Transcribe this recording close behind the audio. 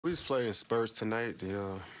we just played in Spurs tonight. It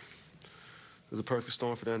was a perfect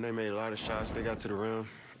storm for them. They made a lot of shots. They got to the rim.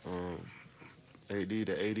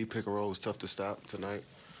 The AD pick and roll was tough to stop tonight.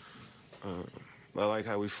 Uh, I like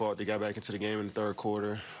how we fought. They got back into the game in the third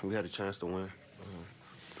quarter. We had a chance to win.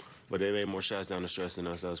 But they made more shots down the stretch than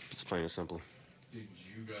us. That was just plain and simple. Did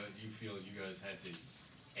you feel you guys had to,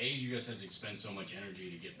 you guys had to expend so much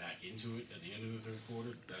energy to get back into it at the end of the third quarter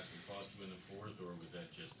that cost you in the fourth, or was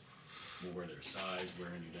that just more their size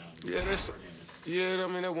wearing you down? I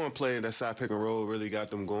mean, that one play, that side pick and roll really got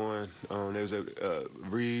them going. There was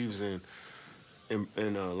Reeves and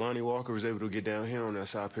Lonnie Walker was able to get down here on that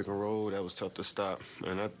side pick and roll. That was tough to stop,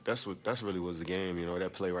 and that's really was the game.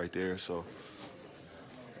 That play right there. So.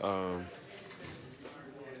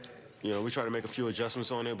 We tried to make a few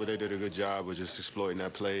adjustments on it, but they did a good job of just exploiting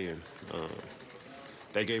that play, and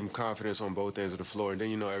they gave them confidence on both ends of the floor. And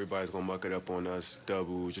then everybody's gonna muck it up on us,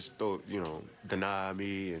 double, just throw, deny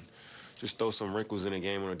me, and just throw some wrinkles in the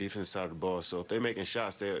game on the defensive side of the ball. So if they're making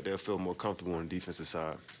shots, they'll feel more comfortable on the defensive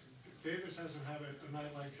side. Davis hasn't had a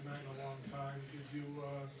night like tonight in a long time. Did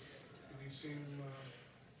he seem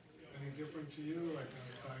any different to you, like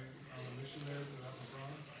a guy on a mission there without LeBron?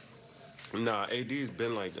 Nah, AD's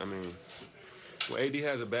been like, when AD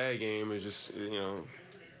has a bad game, it's just,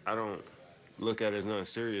 I don't look at it as nothing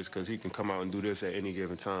serious because he can come out and do this at any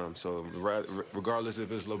given time. So regardless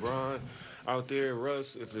if it's LeBron out there,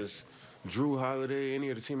 Russ, if it's Drew Holiday, any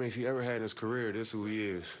of the teammates he ever had in his career, this is who he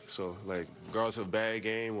is. So, regardless of a bad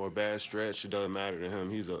game or a bad stretch, it doesn't matter to him.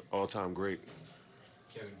 He's an all-time great.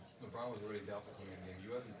 Kevin, LeBron was already doubtful coming in the game.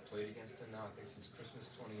 You haven't played against him now, I think, since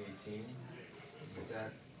Christmas 2018. Is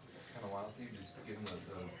that kind of wild to you, just giving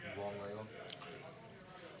the long layup?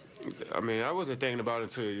 I wasn't thinking about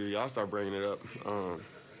it until y'all start bringing it up.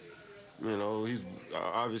 He's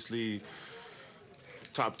obviously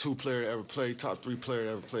top 2 player to ever play, top 3 player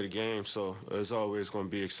to ever play the game. So there's always going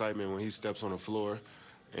to be excitement when he steps on the floor.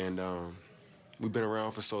 And we've been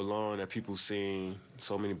around for so long that people have seen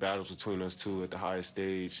so many battles between us two at the highest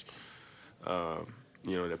stage,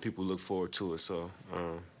 that people look forward to it. So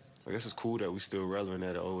I guess it's cool that we're still relevant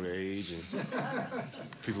at an older age and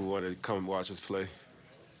people want to come watch us play.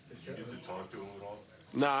 Did you get to talk to him at all?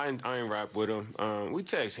 Nah, I ain't rap with him. We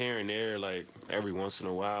text here and there, every once in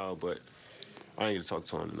a while, but I ain't get to talk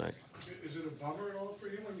to him tonight. Is it a bummer at all for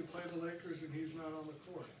you when you play the Lakers and he's not on the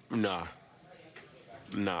court?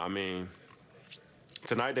 Nah,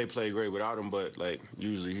 tonight they played great without him, but,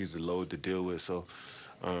 usually he's the load to deal with, so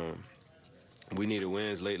we needed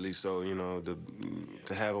wins lately, so,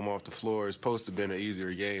 to have him off the floor is supposed to have been an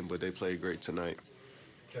easier game, but they played great tonight.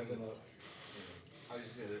 Kevin,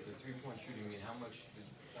 obviously the three-point shooting, how much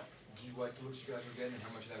did you like the looks you guys were getting, and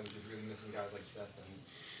how much of that was just really missing guys like Steph?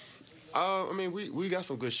 We got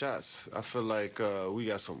some good shots. I feel like we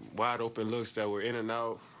got some wide open looks that were in and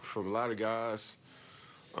out from a lot of guys.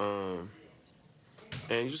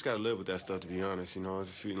 And you just got to live with that stuff, to be honest.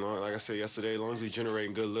 Like I said yesterday, as long as we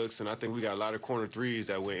generating good looks, and I think we got a lot of corner threes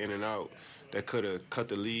that went in and out that could have cut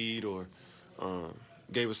the lead or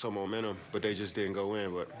gave us some momentum, but they just didn't go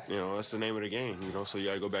in. But, that's the name of the game, so you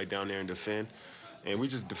got to go back down there and defend. And we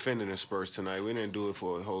just defended in Spurs tonight. We didn't do it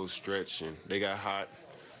for a whole stretch, and they got hot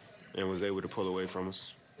and was able to pull away from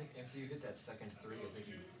us. I think after you hit that second three, I think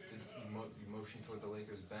you motioned toward the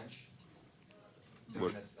Lakers bench.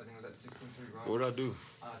 What? I think it was that 16-3 run. What did I do?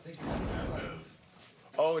 I think you had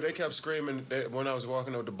Oh, they kept screaming when I was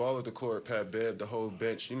walking up the ball at the court, Pat Bev, the whole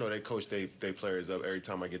bench. They coach they players up every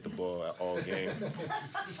time I get the ball all game.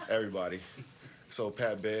 Everybody. So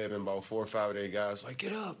Pat Bev and about 4 or 5 of their guys like,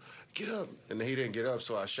 get up. And then he didn't get up,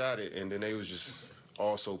 so I shot it, and then they was just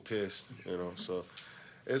all so pissed, So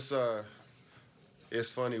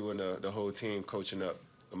it's funny when the whole team coaching up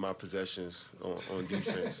my possessions on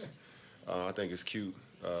defense. I think it's cute.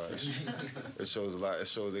 It shows a lot. It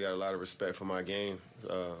shows they got a lot of respect for my game.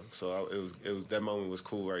 So it was that moment was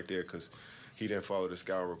cool right there because he didn't follow the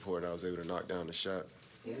scouting report, and I was able to knock down the shot.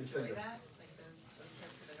 Do you enjoy that, those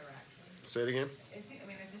types of interactions? Say it again.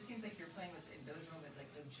 It just seems like you're playing with in those moments,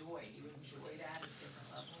 the joy. You enjoy that at a different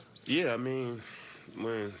level. Yeah,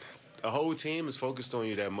 when a whole team is focused on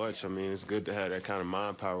you that much, it's good to have that kind of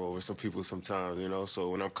mind power over some people sometimes, So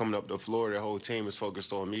when I'm coming up the floor, the whole team is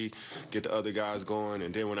focused on me, get the other guys going,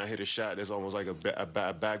 and then when I hit a shot, that's almost like a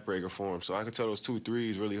backbreaker for them. So I could tell those 2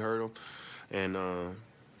 threes really hurt them, and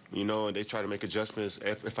and they try to make adjustments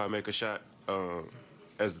if I make a shot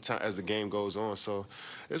as the game goes on. So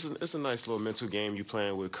it's a nice little mental game you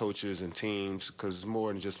playing with coaches and teams because it's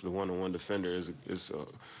more than just the one-on-one defender. It's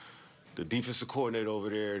the defensive coordinator over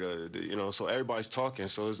there, so everybody's talking.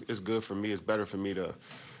 So it's good for me. It's better for me to,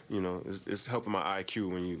 it's helping my IQ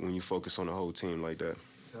when you focus on the whole team like that.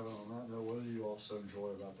 Kevin, on that note, what do you also enjoy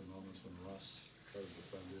about the moments when Russ tries to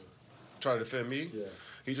defend you? Try to defend me? Yeah.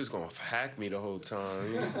 He just gonna hack me the whole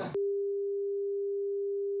time.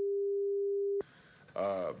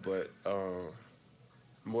 But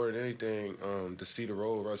more than anything, to see the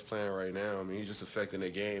role Russ playing right now, I mean, he's just affecting the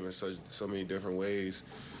game in so many different ways.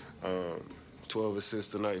 12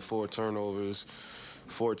 assists tonight, 4 turnovers,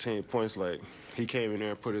 14 points. Like, he came in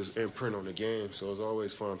there and put his imprint on the game, so it's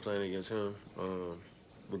always fun playing against him.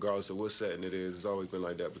 Regardless of what setting it is, it's always been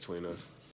like that between us.